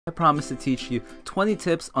I promise to teach you 20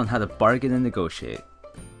 tips on how to bargain and negotiate.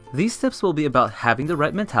 These tips will be about having the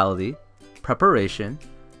right mentality, preparation,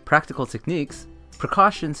 practical techniques,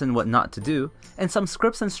 precautions and what not to do, and some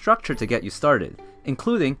scripts and structure to get you started,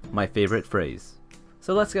 including my favorite phrase.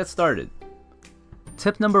 So let's get started.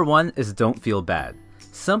 Tip number 1 is don't feel bad.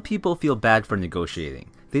 Some people feel bad for negotiating.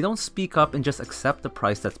 They don't speak up and just accept the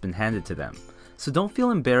price that's been handed to them. So don't feel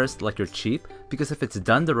embarrassed like you're cheap, because if it's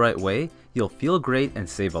done the right way, you'll feel great and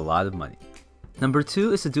save a lot of money. Number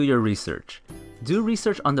 2 is to do your research. Do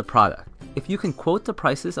research on the product. If you can quote the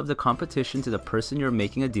prices of the competition to the person you're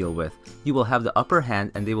making a deal with, you will have the upper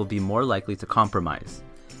hand and they will be more likely to compromise.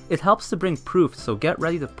 It helps to bring proof, so get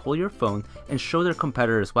ready to pull your phone and show their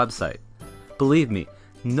competitor's website. Believe me,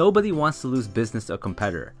 nobody wants to lose business to a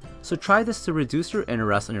competitor, so try this to reduce your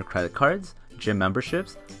interest on your credit cards, gym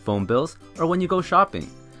memberships, phone bills, or when you go shopping.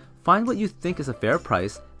 Find what you think is a fair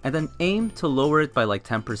price and then aim to lower it by like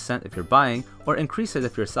 10% if you're buying, or increase it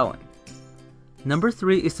if you're selling. Number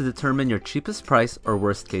 3 is to determine your cheapest price or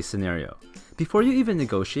worst case scenario. Before you even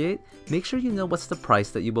negotiate, make sure you know what's the price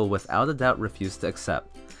that you will without a doubt refuse to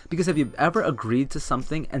accept. Because if you've ever agreed to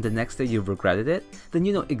something and the next day you've regretted it, then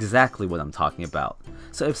you know exactly what I'm talking about.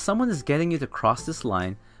 So if someone is getting you to cross this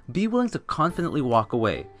line, be willing to confidently walk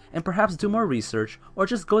away, and perhaps do more research or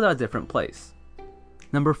just go to a different place.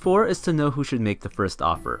 Number 4 is to know who should make the first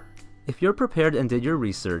offer. If you're prepared and did your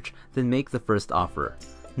research, then make the first offer.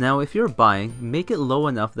 Now if you're buying, make it low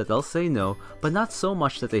enough that they'll say no, but not so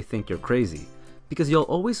much that they think you're crazy. Because you'll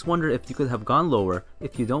always wonder if you could have gone lower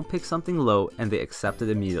if you don't pick something low and they accept it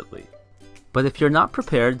immediately. But if you're not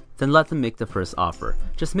prepared, then let them make the first offer.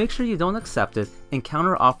 Just make sure you don't accept it and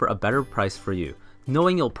counter offer a better price for you,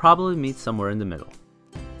 knowing you'll probably meet somewhere in the middle.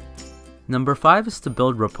 Number 5 is to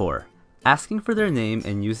build rapport. Asking for their name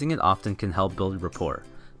and using it often can help build rapport.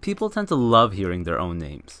 People tend to love hearing their own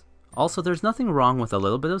names. Also, there's nothing wrong with a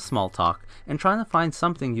little bit of small talk and trying to find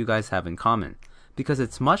something you guys have in common, because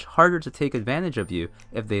it's much harder to take advantage of you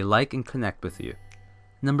if they like and connect with you.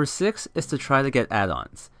 Number 6 is to try to get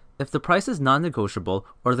add-ons. If the price is non-negotiable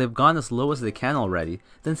or they've gone as low as they can already,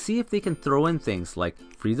 then see if they can throw in things like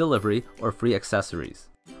free delivery or free accessories.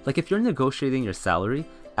 Like if you're negotiating your salary,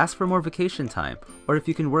 ask for more vacation time, or if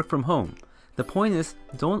you can work from home. The point is,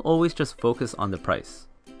 don't always just focus on the price.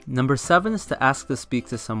 Number 7 is to ask to speak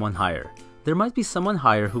to someone higher. There might be someone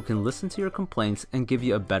higher who can listen to your complaints and give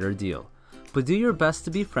you a better deal. But do your best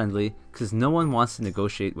to be friendly, because no one wants to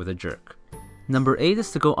negotiate with a jerk. Number 8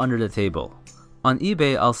 is to go under the table. On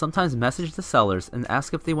eBay, I'll sometimes message the sellers and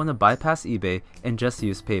ask if they want to bypass eBay and just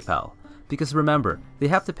use PayPal. Because remember, they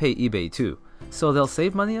have to pay eBay too, so they'll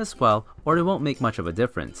save money as well, or it won't make much of a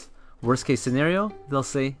difference. Worst case scenario, they'll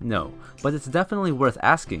say no, but it's definitely worth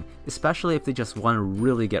asking, especially if they just want to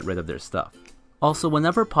really get rid of their stuff. Also,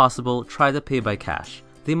 whenever possible, try to pay by cash.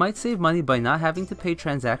 They might save money by not having to pay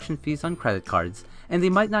transaction fees on credit cards, and they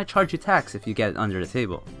might not charge you tax if you get it under the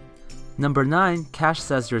table. Number 9, cash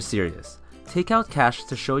says you're serious. Take out cash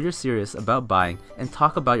to show you're serious about buying and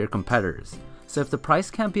talk about your competitors. So if the price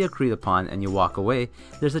can't be agreed upon and you walk away,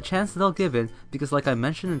 there's a chance they'll give in, because like I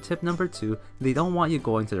mentioned in tip number 2, they don't want you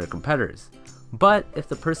going to their competitors. But if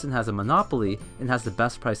the person has a monopoly and has the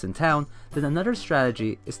best price in town, then another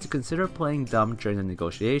strategy is to consider playing dumb during the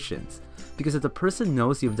negotiations. Because if the person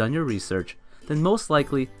knows you've done your research, then most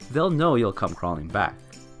likely they'll know you'll come crawling back.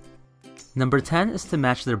 Number 10 is to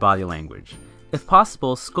match their body language. If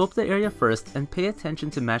possible, scope the area first and pay attention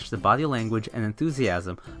to match the body language and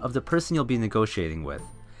enthusiasm of the person you'll be negotiating with.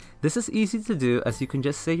 This is easy to do, as you can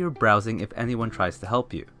just say you're browsing if anyone tries to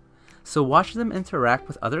help you. So watch them interact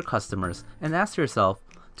with other customers and ask yourself,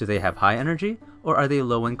 do they have high energy or are they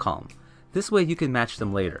low and calm? This way you can match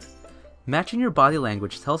them later. Matching your body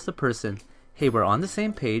language tells the person, hey, we're on the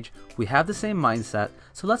same page, we have the same mindset,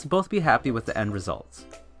 so let's both be happy with the end results.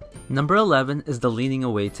 Number 11 is the leaning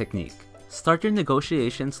away technique. Start your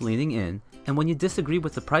negotiations leaning in, and when you disagree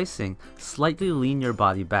with the pricing, slightly lean your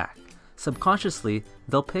body back. Subconsciously,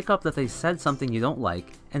 they'll pick up that they said something you don't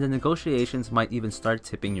like, and the negotiations might even start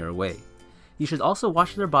tipping your way. You should also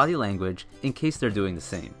watch their body language in case they're doing the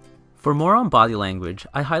same. For more on body language,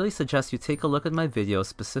 I highly suggest you take a look at my video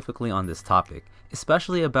specifically on this topic,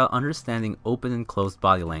 especially about understanding open and closed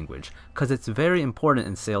body language, because it's very important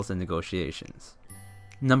in sales and negotiations.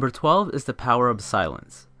 Number 12 is the power of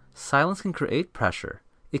silence. Silence can create pressure.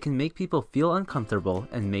 It can make people feel uncomfortable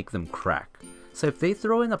and make them crack. So if they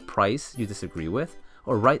throw in a price you disagree with,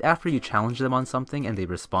 or right after you challenge them on something and they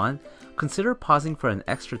respond, consider pausing for an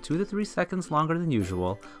extra 2 to 3 seconds longer than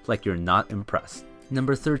usual, like you're not impressed.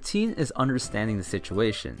 Number 13 is understanding the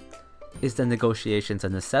situation. Is the negotiations a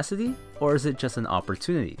necessity, or is it just an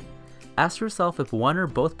opportunity? Ask yourself if one or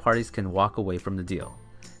both parties can walk away from the deal.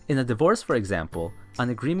 In a divorce, for example, an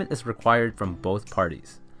agreement is required from both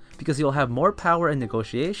parties, because you'll have more power in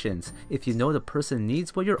negotiations if you know the person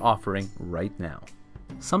needs what you're offering right now.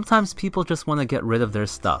 Sometimes people just want to get rid of their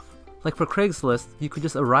stuff. Like for Craigslist, you could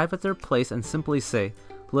just arrive at their place and simply say,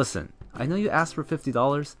 "Listen, I know you asked for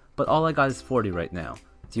 $50, but all I got is $40 right now.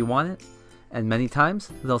 Do you want it?" And many times,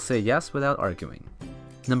 they'll say yes without arguing.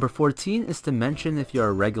 Number 14 is to mention if you're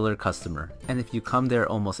a regular customer, and if you come there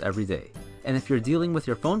almost every day. And if you're dealing with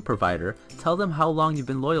your phone provider, tell them how long you've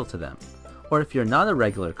been loyal to them. Or if you're not a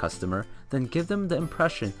regular customer, then give them the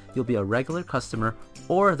impression you'll be a regular customer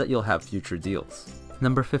or that you'll have future deals.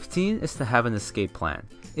 Number 15 is to have an escape plan.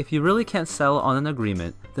 If you really can't settle on an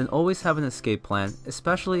agreement, then always have an escape plan,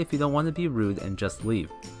 especially if you don't want to be rude and just leave.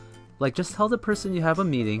 Like just tell the person you have a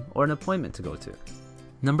meeting or an appointment to go to.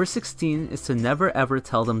 Number 16 is to never ever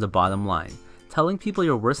tell them the bottom line. Telling people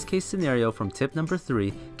your worst case scenario from tip number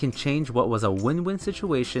 3 can change what was a win-win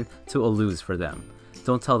situation to a lose for them.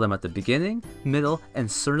 Don't tell them at the beginning, middle, and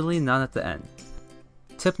certainly not at the end.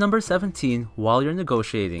 Tip number 17, while you're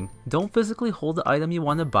negotiating, don't physically hold the item you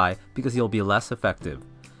want to buy because you'll be less effective.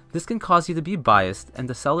 This can cause you to be biased and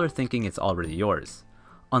the seller thinking it's already yours.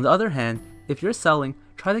 On the other hand, if you're selling,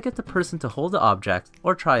 try to get the person to hold the object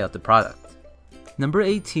or try out the product. Number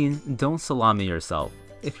 18, don't salami yourself.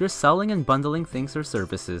 If you're selling and bundling things or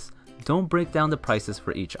services, don't break down the prices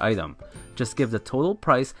for each item. Just give the total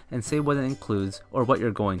price and say what it includes or what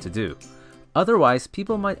you're going to do. Otherwise,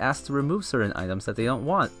 people might ask to remove certain items that they don't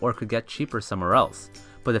want or could get cheaper somewhere else.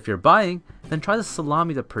 But if you're buying, then try to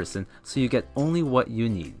salami the person so you get only what you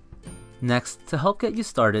need. Next, to help get you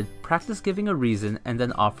started, practice giving a reason and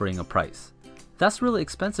then offering a price. That's really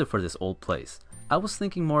expensive for this old place. I was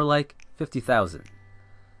thinking more like $50,000.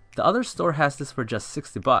 The other store has this for just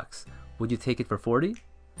 $60. Would you take it for $40?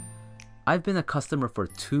 I've been a customer for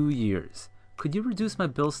 2 years. Could you reduce my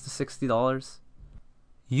bills to $60?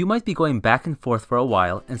 You might be going back and forth for a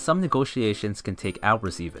while, and some negotiations can take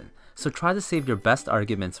hours even, so try to save your best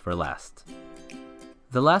arguments for last.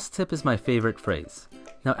 The last tip is my favorite phrase.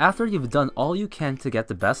 Now after you've done all you can to get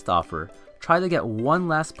the best offer, try to get one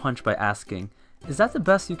last punch by asking, "Is that the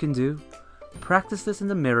best you can do?" Practice this in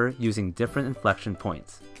the mirror using different inflection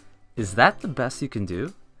points. Is that the best you can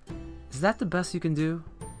do? Is that the best you can do?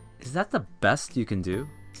 Is that the best you can do?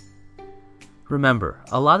 Remember,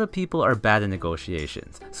 a lot of people are bad in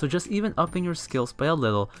negotiations, so just even upping your skills by a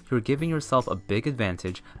little, you're giving yourself a big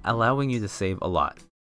advantage, allowing you to save a lot.